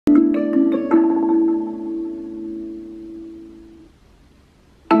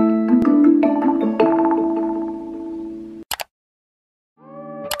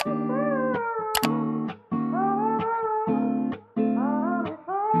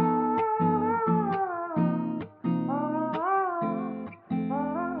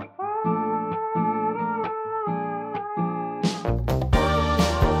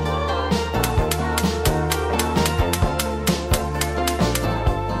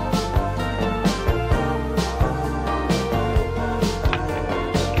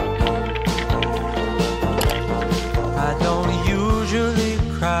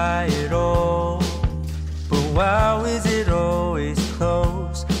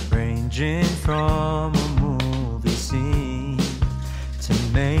changing from a movie scene to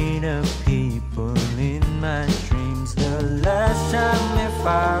made of people in my dreams. The last time, if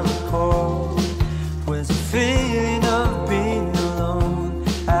I recall, was a feeling of being alone.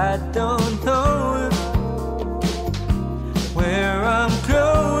 I don't know if where I'm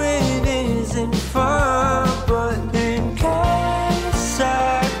going isn't far, but in case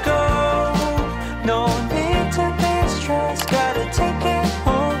I go, no need to be stressed. Gotta take it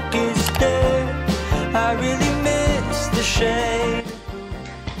home instead. I really miss the shade.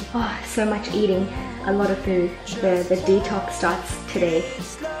 Oh, so much eating, a lot of food. The detox starts today.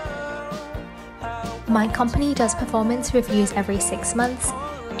 My company does performance reviews every 6 months,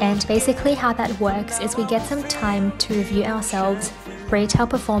 and basically how that works is we get some time to review ourselves, rate our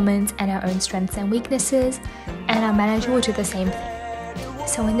performance and our own strengths and weaknesses, and our manager will do the same thing.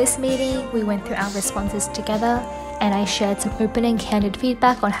 So in this meeting, we went through our responses together, and I shared some open and candid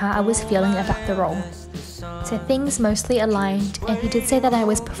feedback on how I was feeling about the role. So things mostly aligned, and he did say that I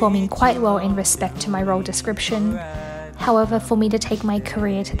was performing quite well in respect to my role description. However, for me to take my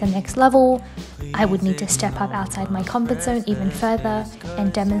career to the next level, I would need to step up outside my comfort zone even further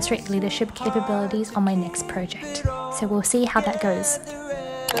and demonstrate leadership capabilities on my next project. So we'll see how that goes.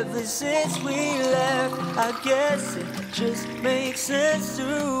 Ever since we left, I guess it just makes sense to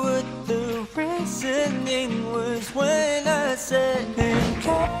what the reasoning was when I said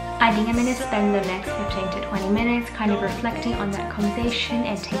I think I'm going to spend the next 15 to 20 minutes kind of reflecting on that conversation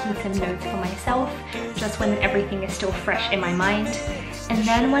and taking some notes for myself, just when everything is still fresh in my mind. And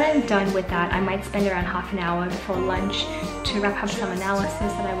then when I'm done with that, I might spend around half an hour before lunch to wrap up some analysis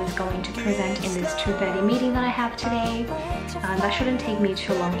that I was going to present in this 2:30 meeting that I have today. That shouldn't take me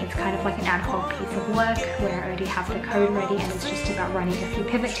too long. It's kind of like an ad hoc piece of work where I already have the code ready, and it's just about running a few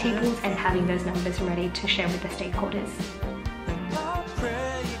pivot tables and having those numbers ready to share with the stakeholders.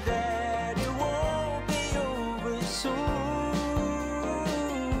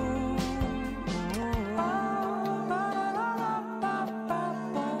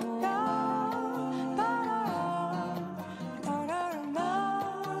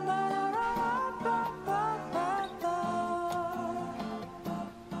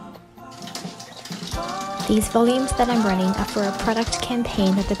 These volumes that I'm running are for a product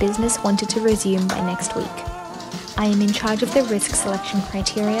campaign that the business wanted to resume by next week. I am in charge of the risk selection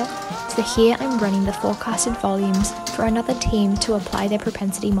criteria, so here I'm running the forecasted volumes for another team to apply their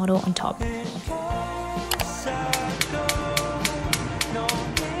propensity model on top.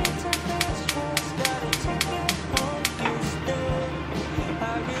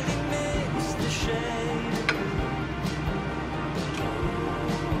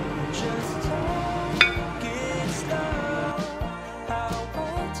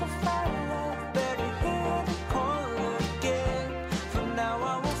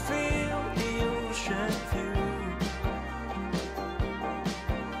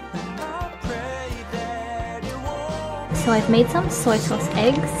 So I've made some soy sauce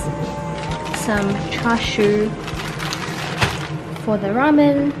eggs, some chashu for the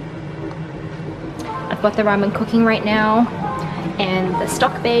ramen. I've got the ramen cooking right now, and the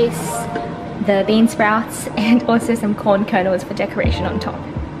stock base, the bean sprouts, and also some corn kernels for decoration on top.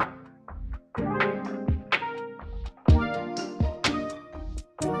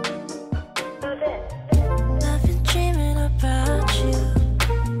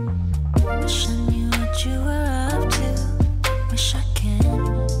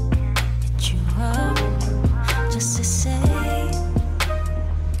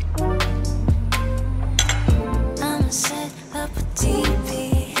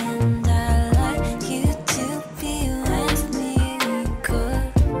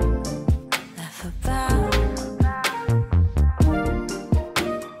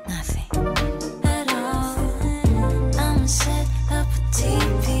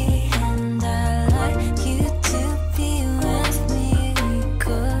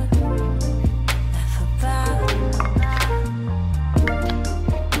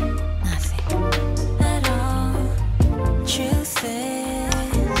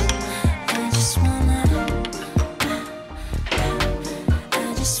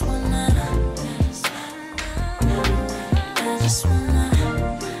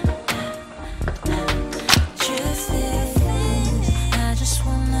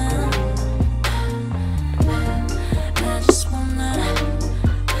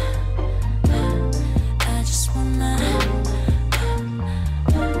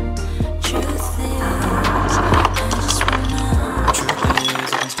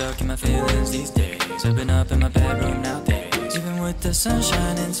 the sun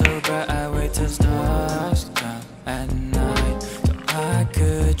shining so bright, I wait till stars come at night, so I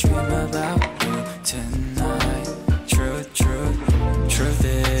could dream of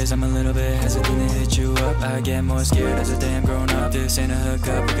I get more scared as a damn grown up. This ain't a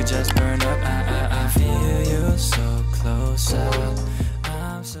hookup, we could just burn up. I feel you so close up.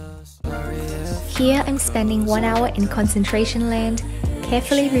 I'm so sorry if Here I'm spending 1 hour in concentration land,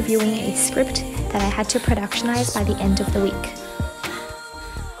 carefully reviewing a script that I had to productionize by the end of the week.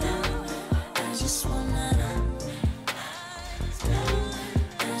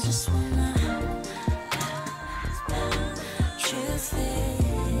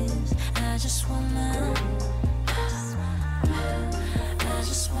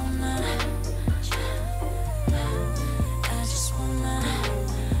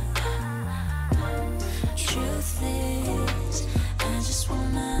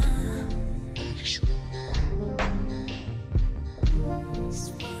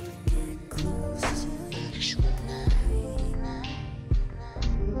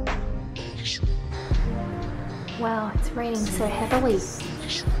 Wow, it's raining so heavily.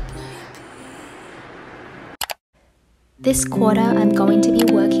 This quarter, I'm going to be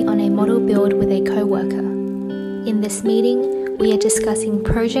working on a model build with a co-worker. In this meeting, we are discussing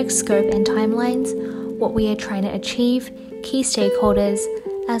project scope and timelines, what we are trying to achieve, key stakeholders,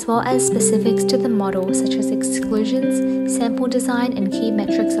 as well as specifics to the model such as exclusions, sample design, and key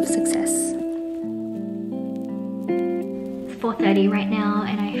metrics of success. It's 4:30 right now,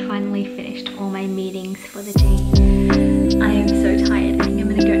 and I finally finished all my meetings for the day. I am so tired. I think I'm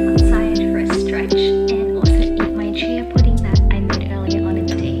gonna go outside for a stretch and also eat my chia pudding that I made earlier on in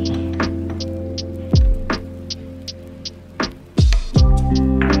the day.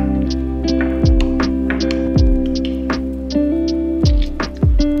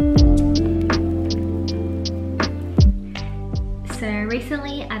 So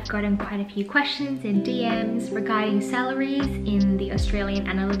recently I've gotten quite a few questions in DMs regarding salaries in the Australian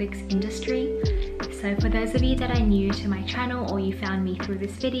analytics industry. So for those of you that are new to my channel or you found me through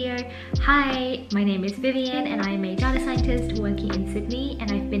this video, hi, my name is Vivian and I am a data scientist working in Sydney,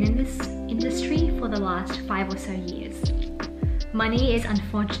 and I've been in this industry for the last 5 or so years. Money is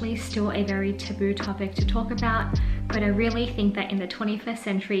unfortunately still a very taboo topic to talk about, but I really think that in the 21st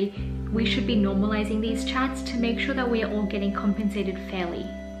century, we should be normalizing these chats to make sure that we are all getting compensated fairly.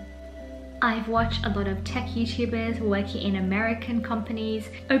 I've watched a lot of tech YouTubers working in American companies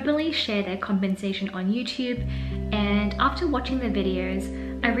openly share their compensation on YouTube, and after watching the videos,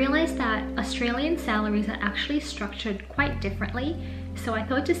 I realized that Australian salaries are actually structured quite differently, so I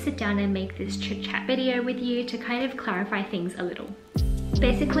thought to sit down and make this chit-chat video with you to kind of clarify things a little.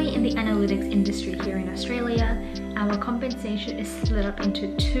 Basically, in the analytics industry here in Australia, our compensation is split up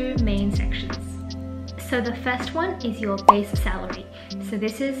into 2 main sections. So the first one is your base salary. So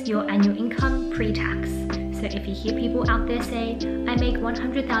this is your annual income pre-tax. So if you hear people out there say, I make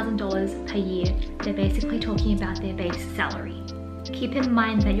 $100,000 per year, they're basically talking about their base salary. Keep in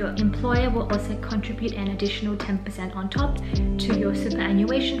mind that your employer will also contribute an additional 10% on top to your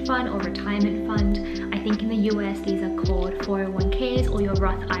superannuation fund or retirement fund. I think in the US these are called 401ks or your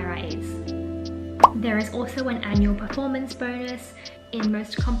Roth IRAs. There is also an annual performance bonus. In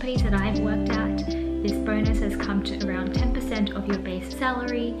most companies that I've worked at, this bonus has come to around 10% of your base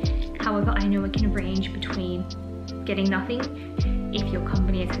salary. However, I know it can range between getting nothing if your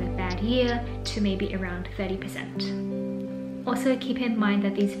company has had a bad year to maybe around 30%. Also keep in mind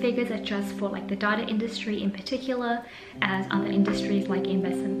that these figures are just for like the data industry in particular, as other industries like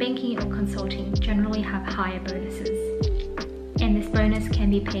investment banking or consulting generally have higher bonuses. And this bonus can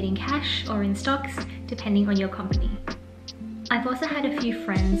be paid in cash or in stocks depending on your company. I've also had a few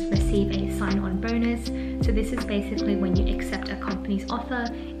friends receive a sign-on bonus. So this is basically when you accept a company's offer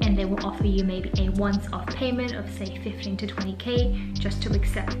and they will offer you maybe a once-off payment of say 15 to 20k just to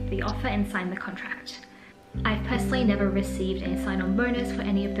accept the offer and sign the contract. I've personally never received a sign-on bonus for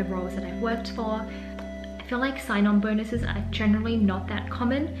any of the roles that I've worked for. I feel like sign-on bonuses are generally not that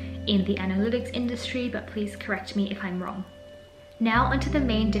common in the analytics industry, but please correct me if I'm wrong. Now onto the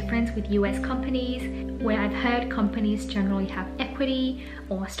main difference with US companies, where I've heard companies generally have equity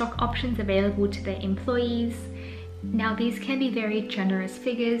or stock options available to their employees. Now these can be very generous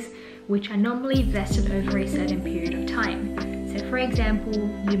figures, which are normally vested over a certain period of time. So for example,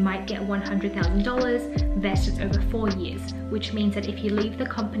 you might get $100,000 vested over 4 years, which means that if you leave the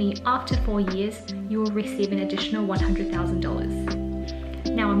company after 4 years, you will receive an additional $100,000.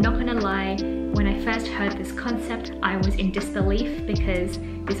 Now I'm not gonna lie, when I first heard this concept, I was in disbelief because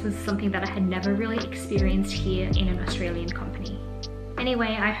this was something that I had never really experienced here in an Australian company.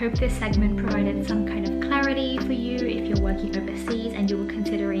 Anyway, I hope this segment provided some kind of clarity for you if you're working overseas and you were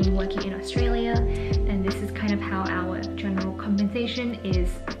considering working in Australia, then this is kind of how our general compensation is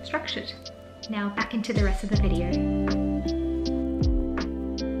structured. Now back into the rest of the video.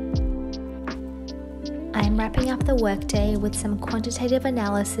 I'm I'm wrapping up the workday with some quantitative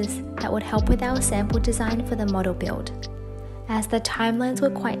analysis that would help with our sample design for the model build. As the timelines were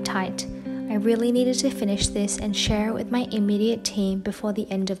quite tight, I really needed to finish this and share it with my immediate team before the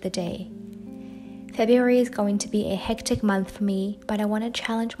end of the day. February is going to be a hectic month for me, but I want to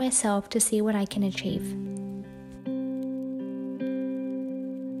challenge myself to see what I can achieve.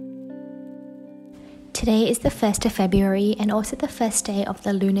 Today is the 1st of February and also the first day of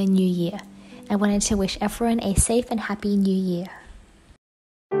the Lunar New Year. I wanted to wish everyone a safe and happy New Year.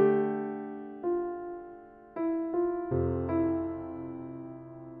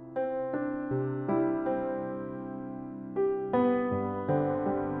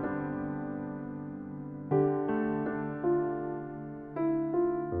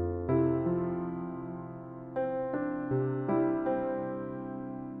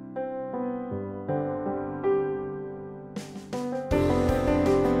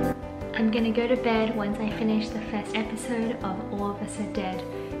 I'm gonna go to bed once I finish the first episode of All of Us Are Dead,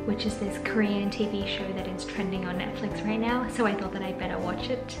 which is this Korean TV show that is trending on Netflix right now, so I thought that I'd better watch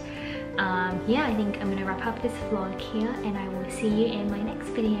it. Yeah, I think I'm gonna wrap up this vlog here and I will see you in my next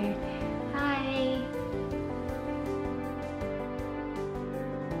video.